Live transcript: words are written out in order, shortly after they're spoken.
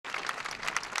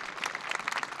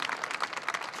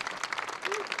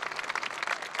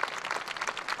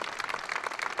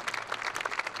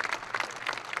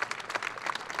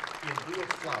slew of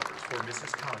flowers for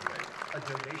Mrs. Conway. A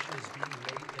donation is being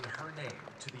made in her name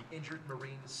to the Injured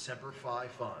Marines Semper Fi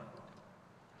Fund.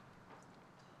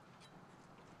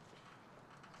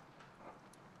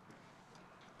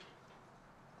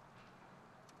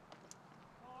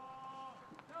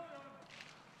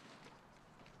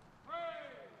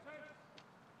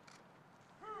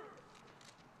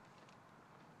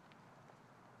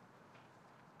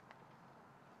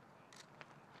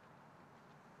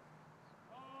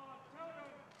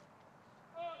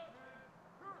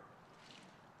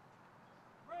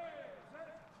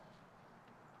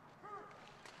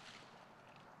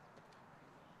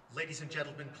 Ladies and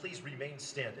gentlemen, please remain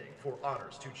standing for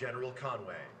honors to General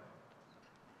Conway.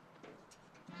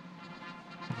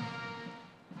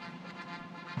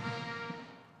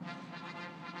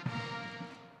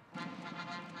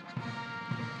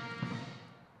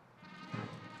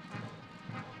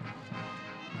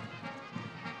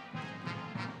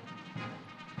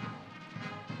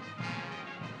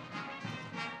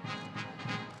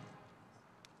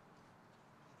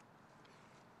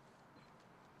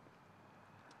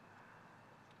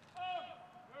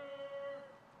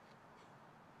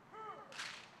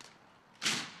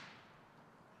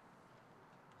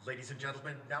 Ladies and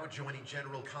gentlemen, now joining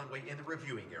General Conway in the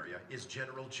reviewing area is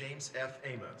General James F.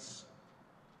 Amos.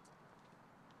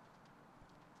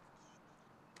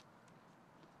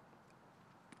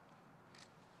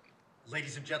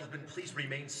 Ladies and gentlemen, please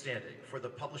remain standing for the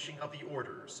publishing of the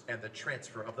orders and the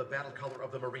transfer of the battle color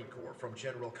of the Marine Corps from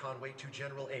General Conway to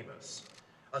General Amos.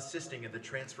 Assisting in the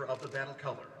transfer of the battle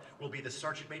color will be the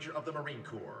Sergeant Major of the Marine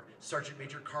Corps, Sergeant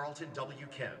Major Carlton W.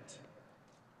 Kent.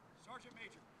 Sergeant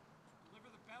Major, deliver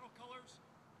the battle colors to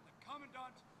the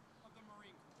Commandant of the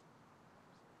Marine Corps.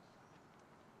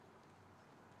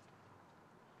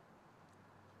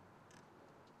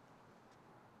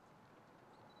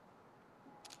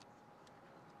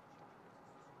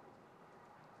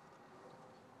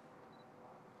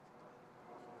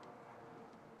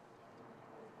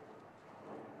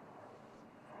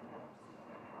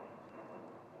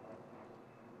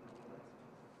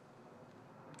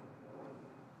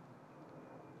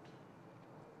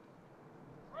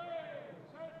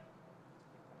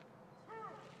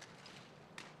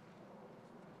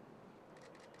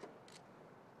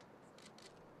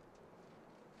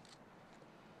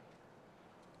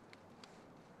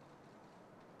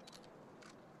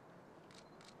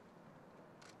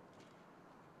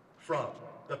 From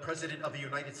the President of the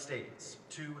United States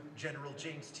to General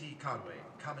James T. Conway,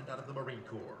 Commandant of the Marine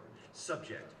Corps.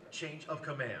 Subject, change of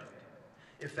command.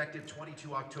 Effective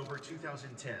 22 October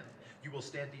 2010, you will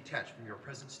stand detached from your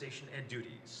present station and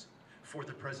duties. For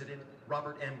the President,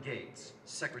 Robert M. Gates,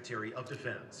 Secretary of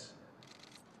Defense.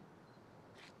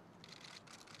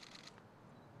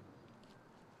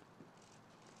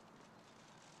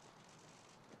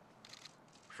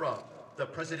 From the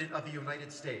President of the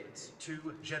United States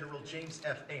to General James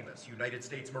F. Amos, United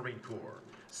States Marine Corps.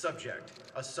 Subject,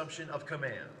 assumption of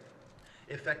command.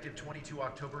 Effective 22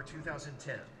 October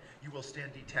 2010, you will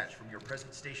stand detached from your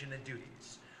present station and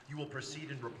duties. You will proceed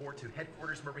and report to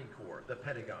Headquarters Marine Corps, the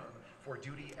Pentagon, for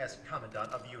duty as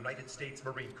Commandant of the United States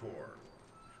Marine Corps.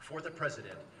 For the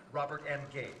President, Robert M.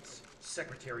 Gates,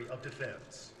 Secretary of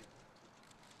Defense.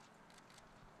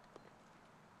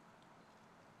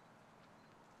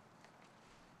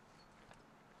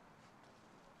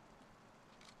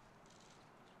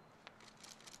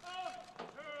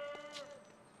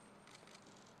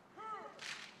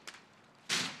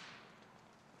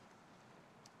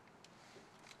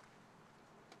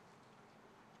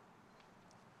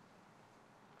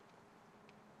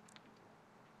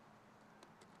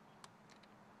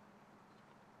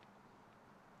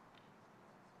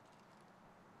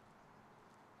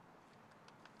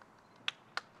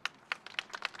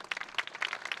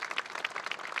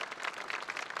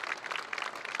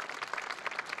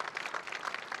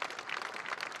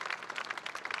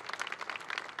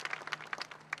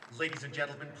 Ladies and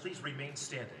gentlemen, please remain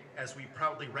standing as we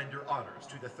proudly render honors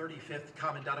to the 35th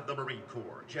Commandant of the Marine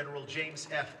Corps, General James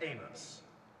F. Amos.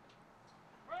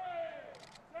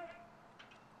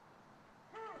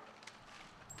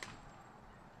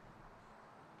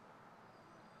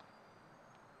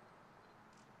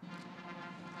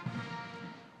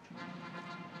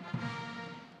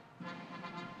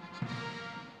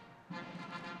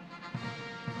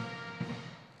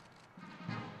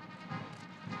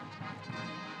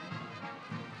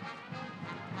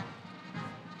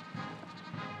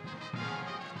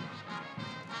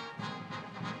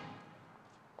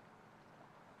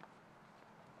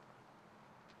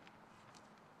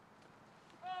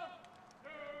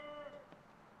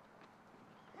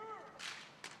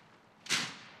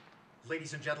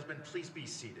 Ladies and gentlemen, please be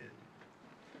seated.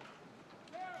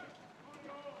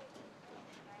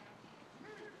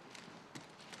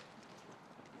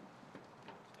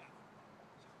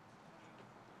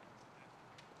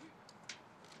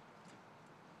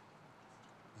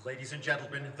 Ladies and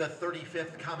gentlemen, the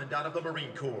 35th Commandant of the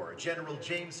Marine Corps, General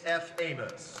James F.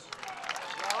 Amos.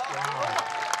 Wow.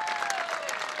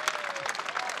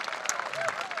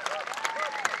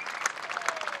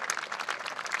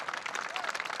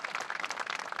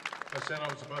 I said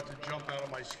I was about to jump out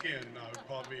of my skin. It would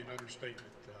probably be an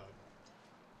understatement.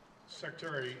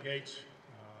 Secretary Gates,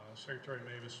 Secretary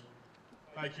Amos,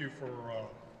 thank you for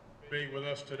being with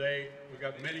us today. We've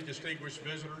got many distinguished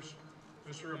visitors.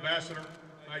 Mr. Ambassador,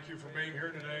 thank you for being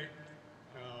here today.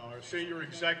 Our senior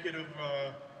executives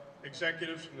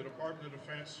from the Department of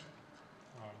Defense,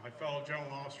 my fellow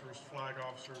general officers, flag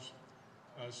officers,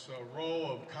 a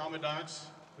row of commandants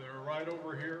that are right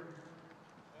over here.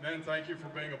 Men, thank you for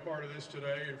being a part of this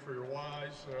today and for your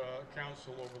wise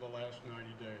counsel over the last 90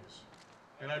 days.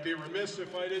 And I'd be remiss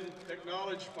if I didn't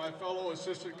acknowledge my fellow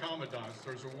assistant commandants.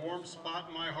 There's a warm spot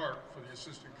in my heart for the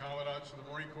assistant commandants of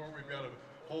the Marine Corps. We've got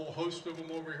a whole host of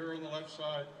them over here on the left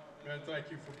side. Men,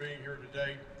 thank you for being here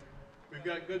today. We've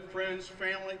got good friends,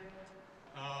 family.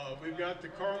 We've got the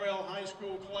Carmel High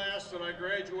School class that I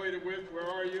graduated with. Where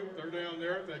are you? They're down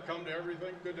there. They come to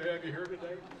everything. Good to have you here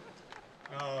today.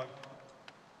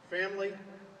 Family,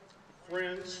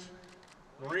 friends,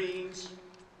 Marines,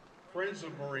 friends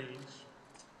of Marines,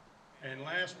 and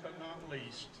last but not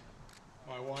least,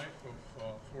 my wife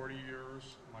of 40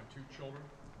 years, my two children,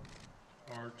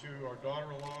 our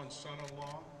daughter-in-law and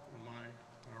son-in-law,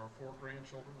 and our 4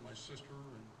 grandchildren, my sister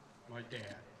and my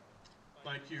dad.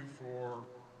 Thank you for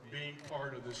being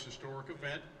part of this historic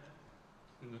event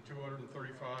in the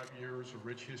 235 years of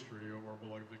rich history of our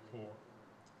beloved Corps.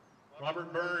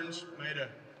 Robert Burns made a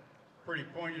pretty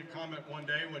poignant comment one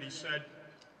day when he said,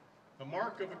 "The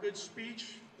mark of a good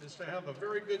speech is to have a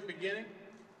very good beginning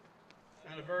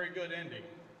and a very good ending,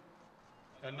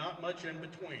 and not much in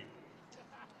between."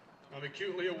 I'm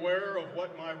acutely aware of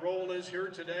what my role is here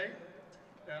today,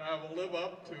 and I will live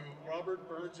up to Robert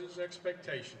Burns'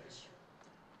 expectations.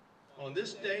 On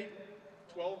this date,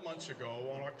 12 months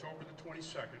ago, on October the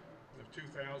 22nd of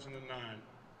 2009,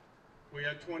 we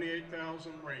had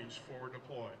 28,000 Marines forward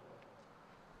deployed.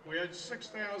 We had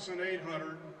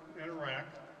 6,800 in Iraq,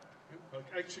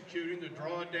 executing the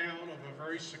drawdown of a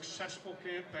very successful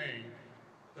campaign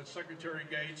that Secretary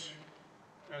Gates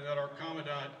and that our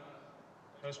Commandant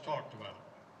has talked about.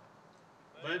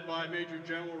 Led by Major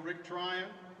General Rick Tryon,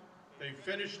 they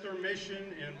finished their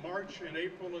mission in March and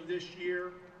April of this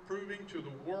year, proving to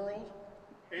the world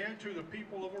and to the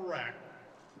people of Iraq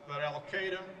that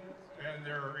Al-Qaeda and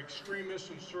their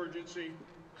extremist insurgency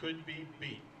could be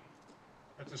beat.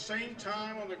 At the same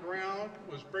time on the ground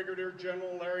was Brigadier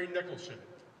General Larry Nicholson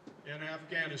in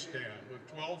Afghanistan with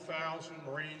 12,000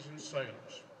 Marines and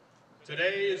sailors.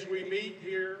 Today, as we meet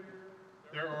here,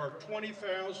 there are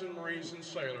 20,000 Marines and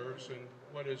sailors in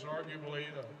what is arguably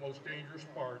the most dangerous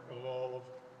part of all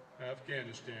of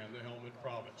Afghanistan, the Helmand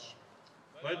Province.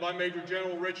 Led by Major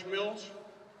General Rich Mills,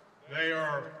 they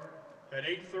are at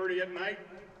 8:30 at night,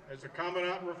 as the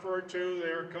Commandant referred to, they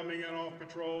are coming in off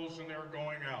patrols and they're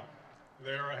going out.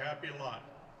 They're a happy lot.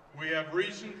 We have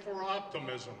reason for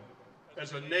optimism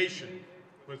as a nation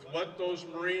with what those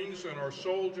Marines and our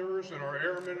soldiers and our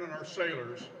airmen and our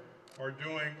sailors are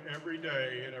doing every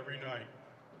day and every night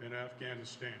in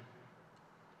Afghanistan.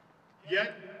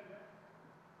 Yet,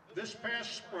 this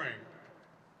past spring,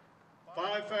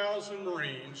 5,000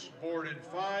 Marines boarded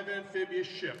 5 amphibious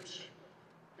ships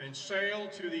and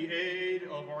sailed to the aid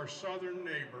of our southern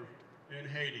neighbor in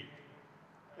Haiti,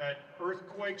 that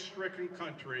earthquake-stricken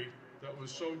country that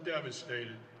was so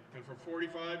devastated. And for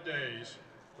 45 days,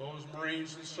 those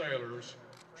Marines and sailors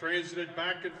transited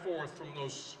back and forth from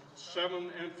those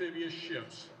 7 amphibious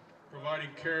ships,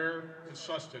 providing care and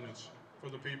sustenance for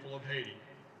the people of Haiti.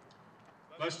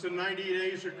 Less than 90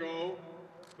 days ago,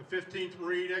 the 15th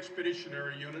Marine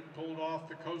Expeditionary Unit pulled off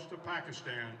the coast of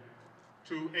Pakistan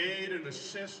to aid and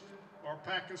assist our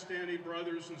Pakistani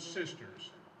brothers and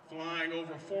sisters, flying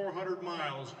over 400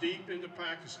 miles deep into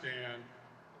Pakistan,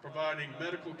 providing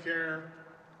medical care,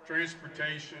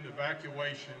 transportation,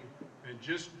 evacuation, and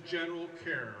just general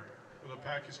care for the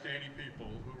Pakistani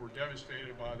people who were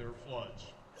devastated by their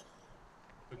floods.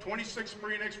 The 26th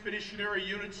Marine Expeditionary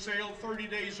Unit sailed 30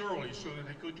 days early so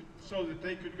that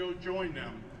they could go join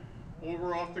them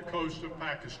over off the coast of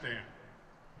Pakistan.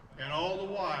 And all the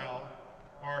while,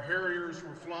 our Harriers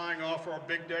were flying off our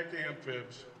big deck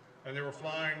amphibs, and they were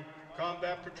flying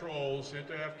combat patrols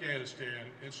into Afghanistan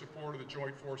in support of the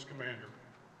Joint Force Commander.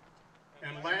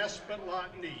 And last but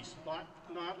not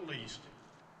least,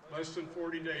 less than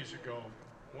 40 days ago,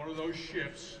 one of those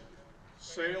ships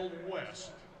sailed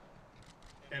west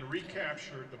and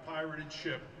recaptured the pirated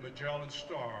ship Magellan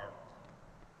Star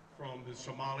from the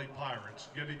Somali pirates,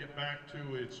 giving it back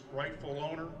to its rightful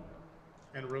owner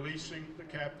and releasing the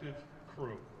captive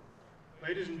crew.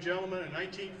 Ladies and gentlemen, in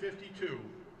 1952,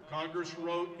 Congress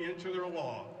wrote into their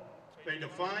law, they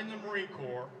defined the Marine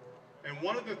Corps, and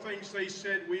one of the things they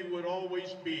said we would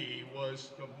always be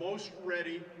was the most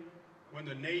ready when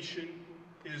the nation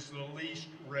is the least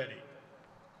ready.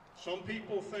 Some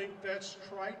people think that's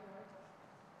trite,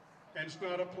 and it's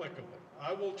not applicable.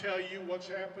 I will tell you what's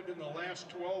happened in the last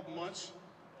 12 months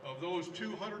of those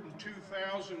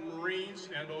 202,000 Marines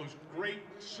and those great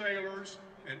sailors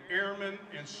and airmen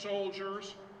and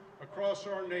soldiers across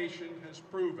our nation has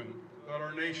proven that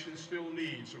our nation still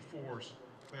needs a force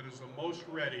that is the most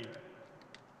ready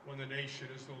when the nation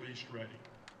is the least ready.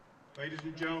 Ladies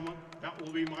and gentlemen, that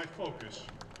will be my focus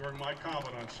during my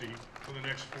commandancy for the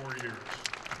next 4 years.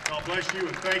 God bless you,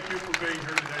 and thank you for being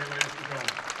here today, ladies and gentlemen.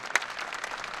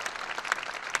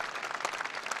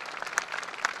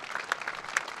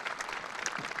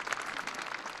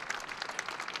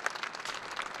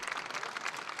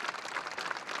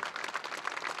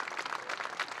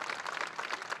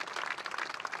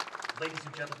 Ladies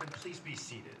and gentlemen, please be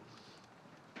seated.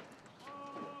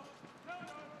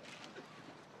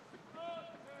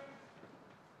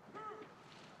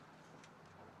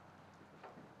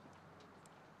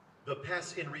 The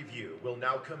Pass in Review will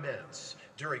now commence,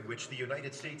 during which the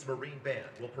United States Marine Band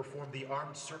will perform the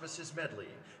Armed Services Medley,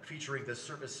 featuring the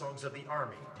service songs of the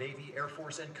Army, Navy, Air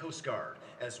Force, and Coast Guard,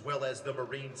 as well as the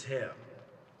Marines Hymn.